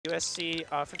USC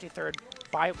 53rd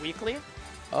bi-weekly.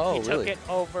 Oh, he really? Took it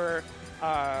over.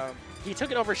 He took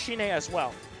it over Shine as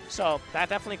well. So that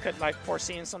definitely could like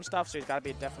foresee some stuff. So he's got to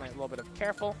be definitely a little bit of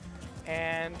careful.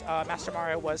 And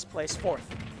Mastamario was placed 4th.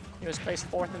 He was placed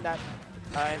 4th in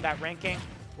that ranking.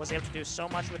 Was able to do so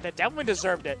much with it. Definitely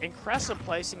deserved it. Impressive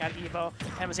placing at Evo,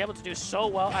 and was able to do so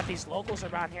well at these locals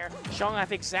around here, showing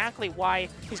us exactly why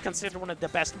he's considered one of the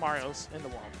best Marios in the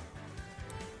world.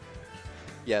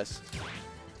 Yes.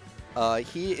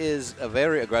 He is a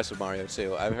very aggressive Mario,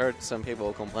 too. I've heard some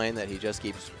people complain that he just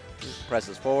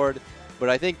presses forward. But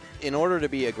I think in order to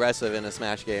be aggressive in a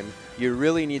Smash game, you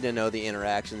really need to know the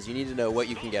interactions. You need to know what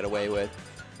you can get away with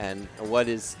and what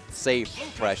is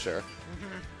safe pressure.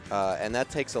 And that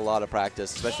takes a lot of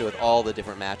practice, especially with all the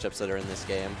different matchups that are in this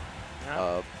game.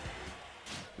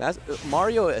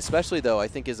 Mario, especially though, I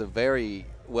think is a very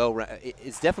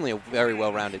it's definitely a very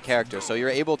well-rounded character. So you're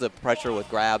able to pressure with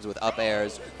grabs, with up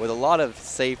airs, with a lot of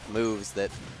safe moves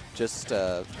that just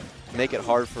make it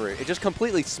hard for it. Just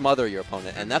completely smother your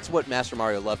opponent, and that's what Master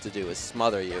Mario loves to do, is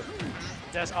smother you.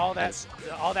 Does all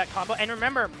that combo, and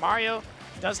remember, Mario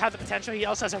does have the potential. He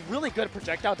also has a really good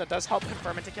projectile that does help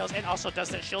confirm into kills and also does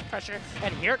the shield pressure.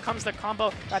 And here comes the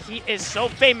combo that he is so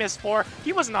famous for.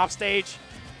 He wasn't off stage.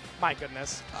 My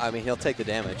goodness. I mean, he'll take the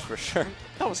damage for sure.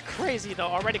 That was crazy, though.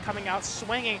 Already coming out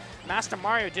swinging.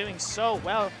 Mastamario doing so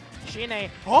well. Shine,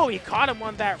 oh, he caught him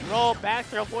on that roll. Back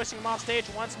throw, forcing him off stage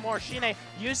once more. Shine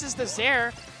uses the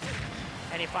Zair,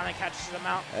 and he finally catches him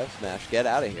out. F smash, get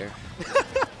out of here.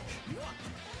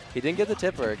 He didn't get the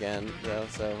tipper again, though,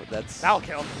 so that'll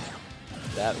kill.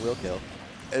 That will kill.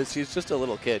 He's just a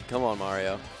little kid. Come on,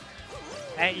 Mario.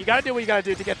 Hey, you gotta do what you gotta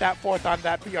do to get that 4th on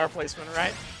that PR placement,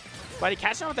 right? But he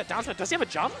catches him with that down smash. Does he have a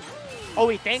jump? Oh,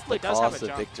 he thankfully does have a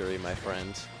jump. Cost of victory, my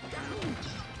friend.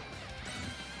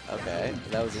 Okay,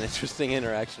 that was an interesting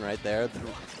interaction right there.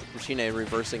 Shine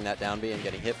reversing that down B and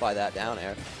getting hit by that down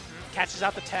air. Catches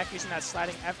out the tech using that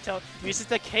sliding F-tilt, uses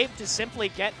the cape to simply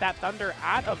get that thunder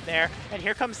out of there, and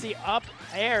here comes the up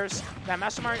airs that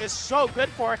Mastamario is so good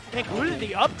for, including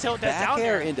the up tilt that's down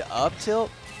there. Back air into up tilt?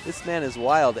 This man is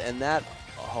wild, and that,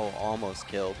 almost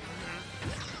killed.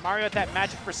 Mario at that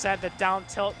magic percent, the down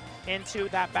tilt into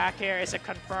that back air is a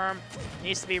confirm.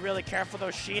 Needs to be really careful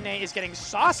though. Shine is getting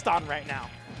sauced on right now.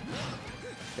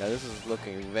 Yeah, this is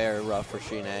looking very rough for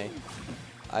Shine.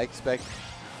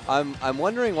 I'm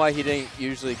wondering why he didn't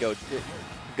usually go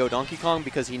Donkey Kong,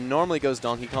 because he normally goes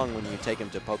Donkey Kong when you take him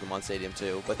to Pokemon Stadium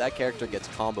too, but that character gets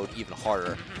comboed even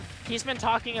harder. He's been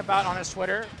talking about on his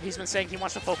Twitter, he's been saying he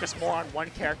wants to focus more on one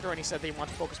character, and he said that he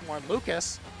wants to focus more on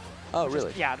Lucas. Oh,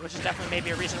 really? Yeah, which is definitely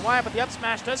maybe a reason why, but the up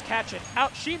smash does catch it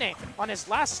out. Shine on his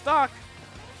last stock,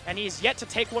 and he's yet to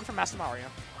take one from Mastamario.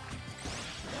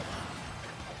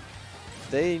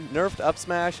 They nerfed up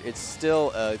smash. It's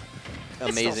still a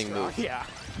amazing move. Yeah.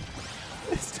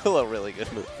 It's still a really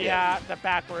good move. Yeah, the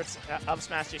backwards up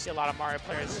smash you see a lot of Mario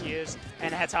players use,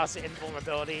 and it has the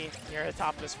invulnerability near the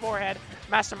top of his forehead.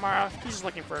 Mastamario, he's just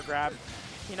looking for a grab.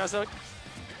 He knows that.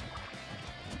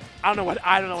 I don't know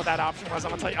what that option was.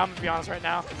 I'm gonna be honest right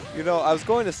now. You know, I was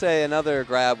going to say another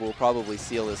grab will probably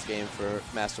seal this game for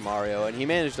Mastamario, and he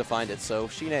managed to find it. So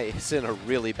Shine is in a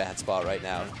really bad spot right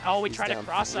now. Oh, we tried to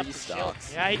cross up the shield.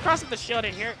 Stocks. Yeah, he crossed up the shield,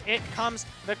 and here it comes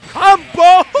the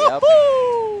combo. Yep.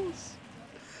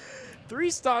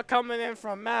 3-stock coming in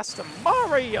from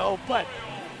Mastamario, but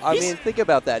I mean, think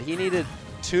about that. He needed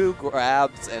 2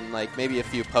 grabs and like maybe a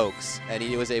few pokes, and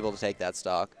he was able to take that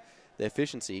stock. The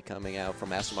efficiency coming out from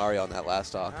Mastamario on that last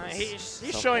stock. He's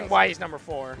showing why he's number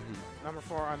 4. Number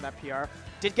 4 on that PR.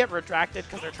 Did get retracted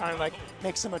because they're trying to like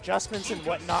make some adjustments and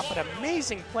whatnot, but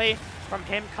amazing play from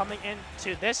him coming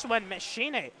into this one.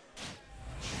 Shine. Like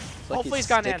hopefully he's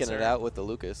got an answer. Sticking it out with the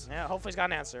Lucas. Yeah, hopefully he's got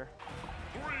an answer.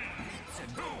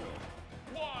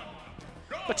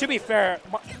 But to be fair,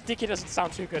 DK doesn't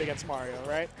sound too good against Mario,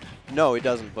 right? No, he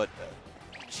doesn't, but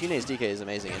Shine's DK is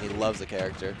amazing, and he loves the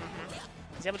character.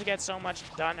 He's able to get so much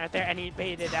done right there, and he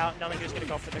baited out, knowing he was going to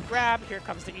go for the grab. Here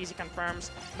comes the easy confirms.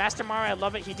 Mastamario, I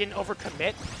love it. He didn't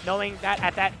overcommit, knowing that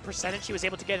at that percentage, he was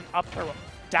able to get an up throw,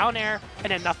 down air, and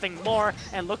then nothing more.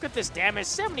 And look at this damage,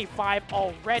 75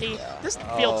 already. Yeah. This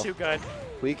doesn't feel too good.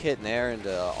 Quick hit and air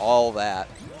into all that.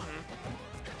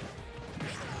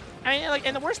 I mean, like,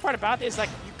 and the worst part about it is, like,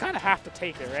 you kind of have to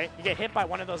take it, right? You get hit by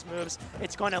one of those moves,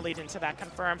 it's going to lead into that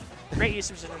confirm. Great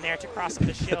usage in there to cross up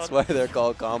the shield. That's why they're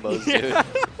called combos, dude.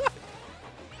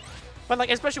 But,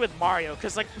 like, especially with Mario,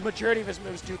 because, like, majority of his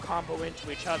moves do combo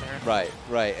into each other. Right,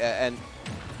 right. And,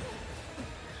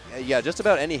 yeah, just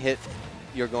about any hit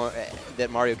you're going that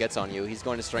Mario gets on you, he's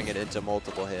going to string it into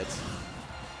multiple hits.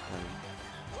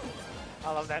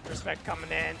 I love that respect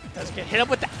coming in. Doesn't get hit up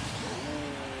with that.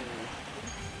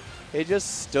 He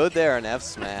just stood there and F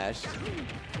smashed.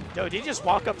 Yo, did he just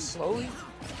walk up slowly?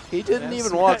 He didn't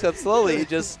even walk up slowly. He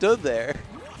just stood there.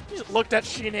 He just looked at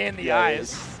Shine in the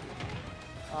eyes.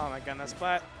 Oh my goodness,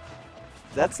 but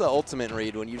that's the ultimate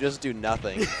read when you just do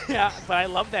nothing. yeah, but I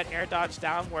love that air dodge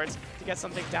downwards to get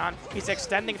something down. He's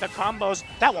extending the combos.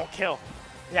 That won't kill.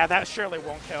 Yeah, that surely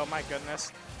won't kill. My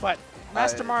goodness. But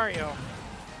Mastamario.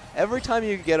 Every time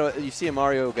you see a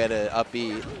Mario get an up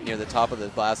B near the top of the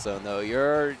blast zone, though,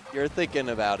 you're thinking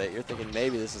about it. You're thinking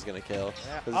maybe this is gonna kill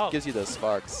because it gives you those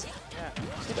sparks. Yeah,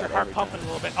 get your heart pumping a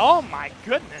little bit. Oh my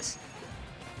goodness,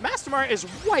 Mastamario is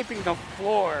wiping the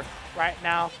floor right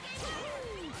now.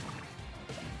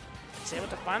 He's able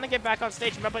to finally get back on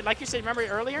stage. Remember, like you said, remember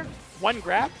earlier, one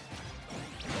grab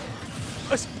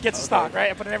gets a stock, right?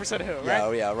 I put it never said who, right? Yeah,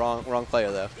 oh yeah, wrong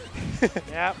player though.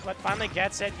 Yeah, but finally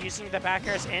gets it, using the back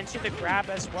airs into the grab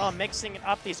as well, mixing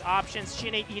up these options.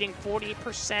 Shine eating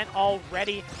 40%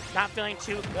 already, not feeling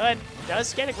too good.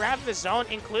 Does get a grab of his own,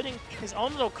 including his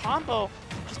own little combo.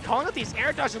 He's calling out these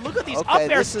air dodges. Look at these up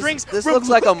air strings. This looks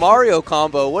like a Mario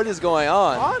combo. What is going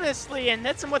on? Honestly, and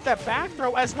hits him with that back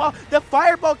throw as well. The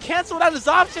fireball canceled out his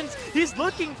options. He's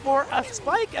looking for a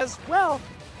spike as well.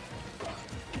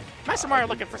 Mastamario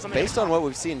looking for something. Based on what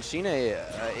we've seen, Shine,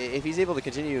 if he's able to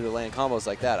continue to land combos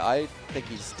like that, I think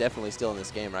he's definitely still in this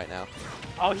game right now.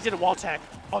 Oh, he did a wall tag.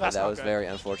 Oh, that's that not was good. very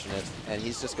unfortunate, and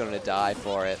he's just going to die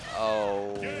for it.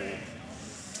 Oh.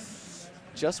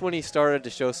 Just when he started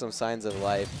to show some signs of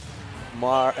life,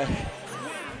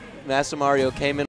 Mastamario came in